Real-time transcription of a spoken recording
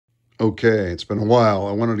Okay, it's been a while.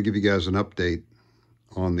 I wanted to give you guys an update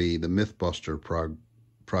on the Mythbuster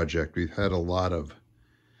project. We've had a lot of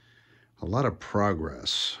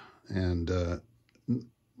progress, and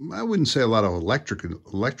I wouldn't say a lot of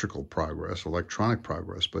electronic progress,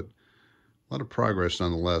 but a lot of progress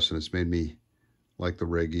nonetheless. And it's made me like the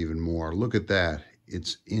rig even more. Look at that!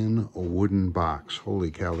 It's in a wooden box. Holy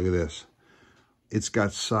cow! Look at this. It's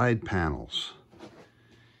got side panels.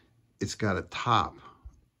 It's got a top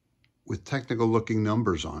with technical looking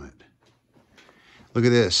numbers on it. Look at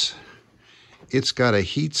this. It's got a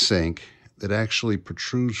heat sink that actually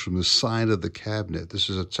protrudes from the side of the cabinet. This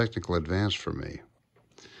is a technical advance for me.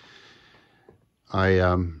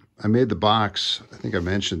 I made the box, I think I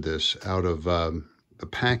mentioned this, out of the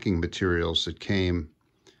packing materials that came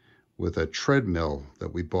with a treadmill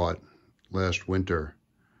that we bought last winter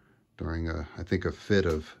during I think a fit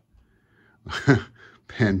of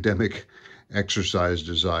pandemic exercise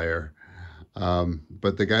desire.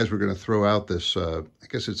 But the guys were going to throw out this, I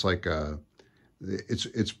guess it's like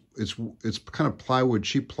it's kind of plywood,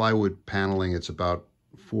 cheap plywood paneling. It's about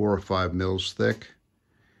 4 or 5 mils thick.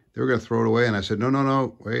 They were going to throw it away, and I said,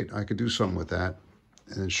 no, wait, I could do something with that.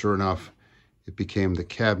 And then sure enough, it became the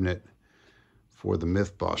cabinet for the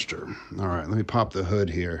Mythbuster. All right, let me pop the hood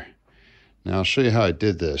here. Now I'll show you how I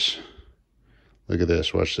did this. Look at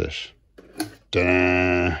this, watch this.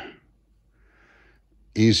 Ta-da!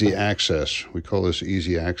 Easy access. We call this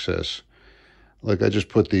easy access. Look, I just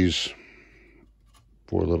put these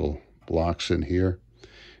 4 little blocks in here,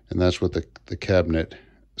 and that's what the cabinet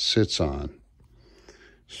sits on.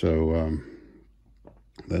 So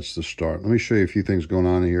that's the start. Let me show you a few things going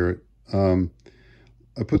on here.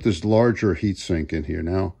 I put this larger heatsink in here.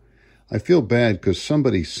 Now, I feel bad because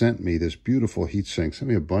somebody sent me this beautiful heatsink, sent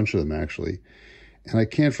me a bunch of them actually, and I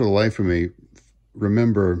can't for the life of me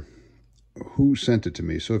remember who sent it to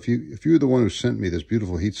me. So if you're the one who sent me this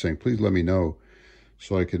beautiful heatsink, please let me know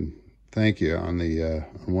so I can thank you on the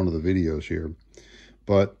on one of the videos here.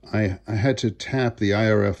 But I had to tap the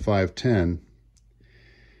IRF 510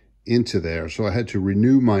 into there, so I had to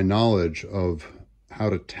renew my knowledge of how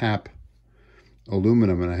to tap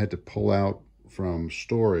aluminum, and I had to pull out from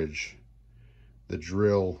storage the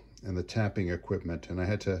drill and the tapping equipment, and I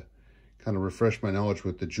had to kind of refresh my knowledge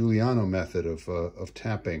with the Giuliano method of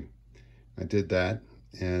tapping. I did that,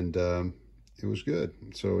 and it was good.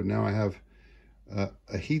 So now I have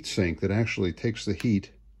a heat sink that actually takes the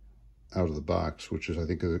heat out of the box, which is, I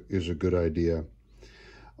think, is a good idea.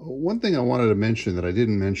 One thing I wanted to mention that I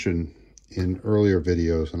didn't mention in earlier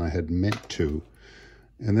videos, and I had meant to,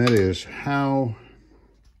 and that is how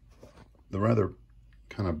the rather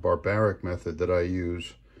kind of barbaric method that I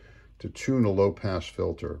use to tune a low-pass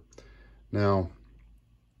filter. Now,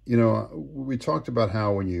 you know, we talked about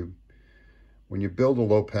how when you build a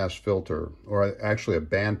low-pass filter, or actually a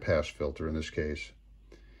band-pass filter in this case,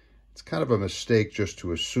 it's kind of a mistake just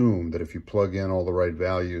to assume that if you plug in all the right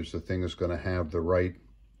values, the thing is going to have the right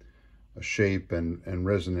shape and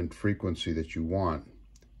resonant frequency that you want.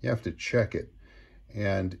 You have to check it.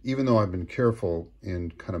 And even though I've been careful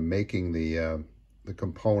in kind of making the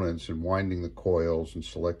components and winding the coils and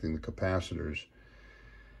selecting the capacitors,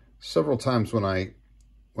 several times when I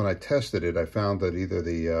tested it, I found that either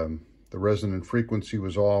the resonant frequency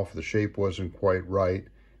was off, the shape wasn't quite right,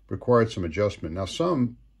 required some adjustment. Now,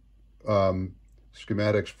 some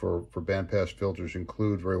schematics for bandpass filters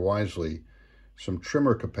include, very wisely, some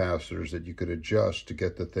trimmer capacitors that you could adjust to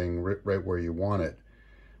get the thing right where you want it.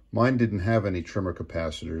 Mine didn't have any trimmer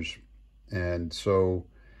capacitors, and so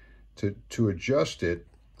to adjust it,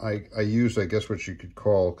 I used, I guess, what you could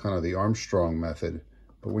call kind of the Armstrong method.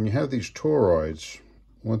 But when you have these toroids,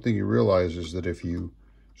 one thing you realize is that if you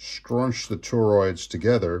scrunch the toroids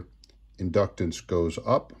together, inductance goes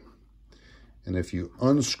up, and if you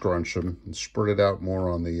unscrunch them and spread it out more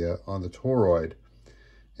on the toroid,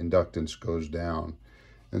 inductance goes down.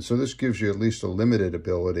 And so this gives you at least a limited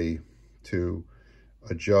ability to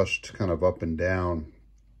adjust kind of up and down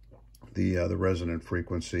the resonant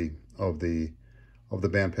frequency of the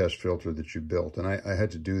bandpass filter that you built. And I had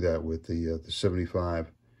to do that with the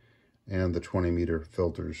 75 and the 20 meter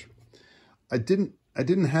filters. I didn't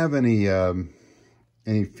have any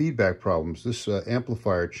feedback problems. This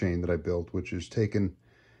amplifier chain that I built, which is taken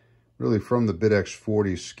really from the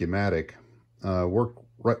BitX40 schematic, worked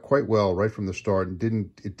quite well right from the start,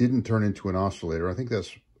 and it didn't turn into an oscillator. I think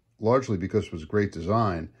that's largely because it was a great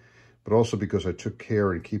design, but also because I took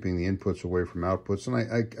care in keeping the inputs away from outputs, and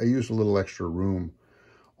I used a little extra room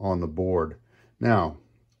on the board. Now,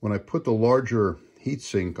 when I put the larger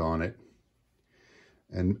heatsink on it,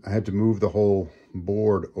 And I had to move the whole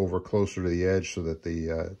board over closer to the edge so that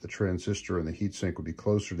the transistor and the heatsink would be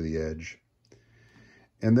closer to the edge.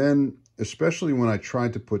 And then, especially when I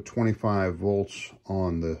tried to put 25 volts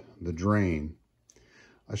on the drain,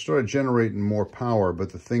 I started generating more power,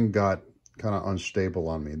 but the thing got kind of unstable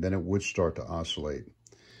on me. Then it would start to oscillate.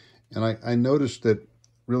 And I noticed that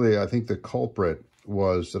really, I think the culprit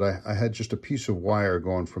was that I had just a piece of wire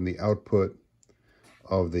going from the output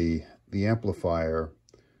of the amplifier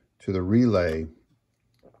to the relay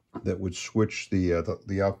that would switch the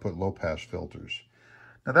output low-pass filters.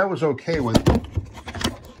 Now that was okay when,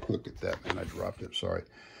 look at that, man, I dropped it, sorry.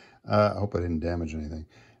 I hope I didn't damage anything.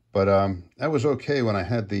 But that was okay when I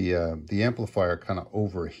had the amplifier kind of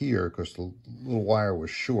over here because the little wire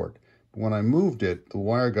was short. But when I moved it, the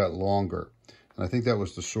wire got longer. And I think that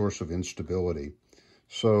was the source of instability.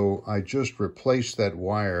 So I just replaced that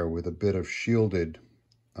wire with a bit of shielded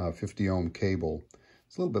 50 ohm cable.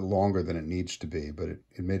 It's a little bit longer than it needs to be, but it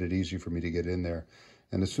made it easy for me to get in there.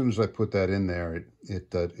 And as soon as I put that in there,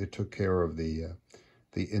 it took care of the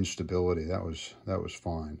instability. That was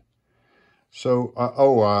fine. So,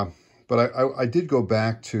 but I did go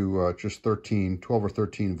back to just 12 or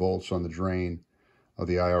 13 volts on the drain of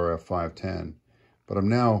the IRF 510. But I'm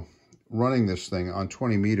now running this thing on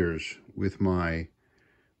 20 meters with my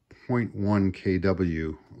 0.1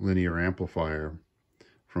 kW linear amplifier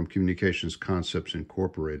from Communications Concepts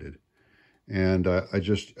Incorporated. And I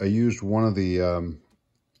used one of the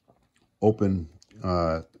open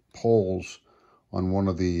poles on one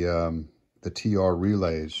of the TR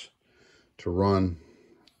relays to run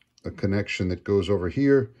a connection that goes over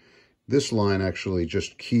here. This line actually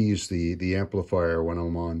just keys the amplifier when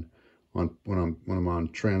I'm on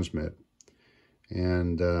transmit,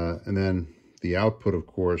 and then the output, of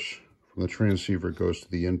course, from the transceiver goes to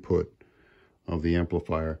the input of the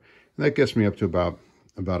amplifier, and that gets me up to about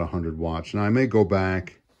 100 watts. Now I may go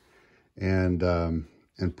back and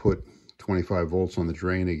put 25 volts on the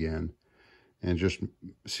drain again, and just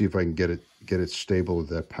see if I can get it stable at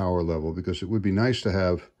that power level, because it would be nice to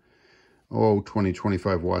have 20,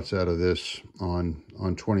 25 watts out of this on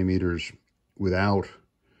 20 meters without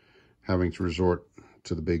having to resort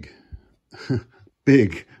to the big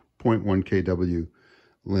big 0.1 kW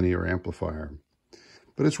linear amplifier.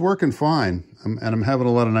 But it's working fine, and I'm having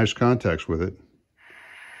a lot of nice contacts with it.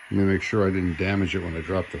 Let me make sure I didn't damage it when I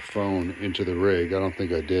dropped the phone into the rig. I don't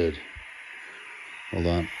think I did. Hold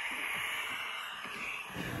on.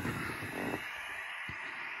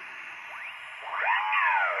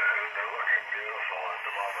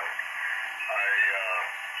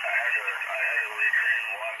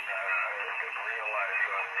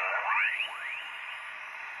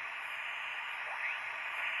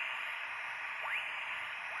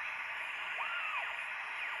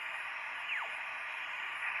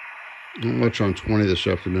 Not much on 20 this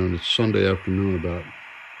afternoon. It's Sunday afternoon, about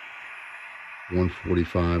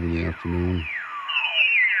 1:45 in the afternoon.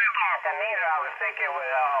 The meter, I was thinking,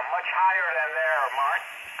 was much higher than there, Mark.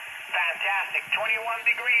 Fantastic. 21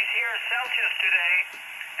 degrees here Celsius today,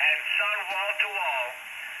 and sun wall to wall.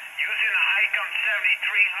 Using a HICOM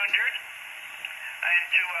 7300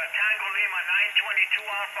 into a Tango Lima 922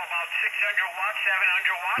 off about 600 watts,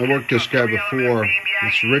 700 watts. I worked this guy before.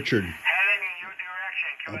 It's Richard.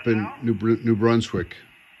 Up in New Brunswick,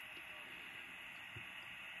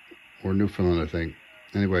 or Newfoundland, I think.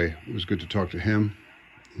 Anyway, it was good to talk to him.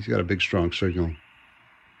 He's got a big, strong signal.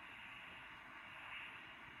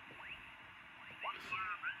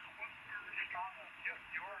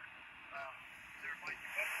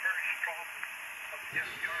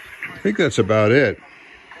 I think that's about it.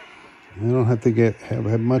 I don't think I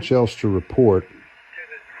have much else to report.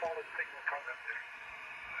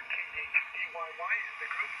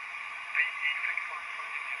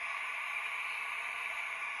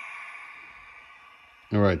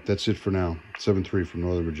 All right, that's it for now. 7-3 from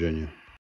Northern Virginia.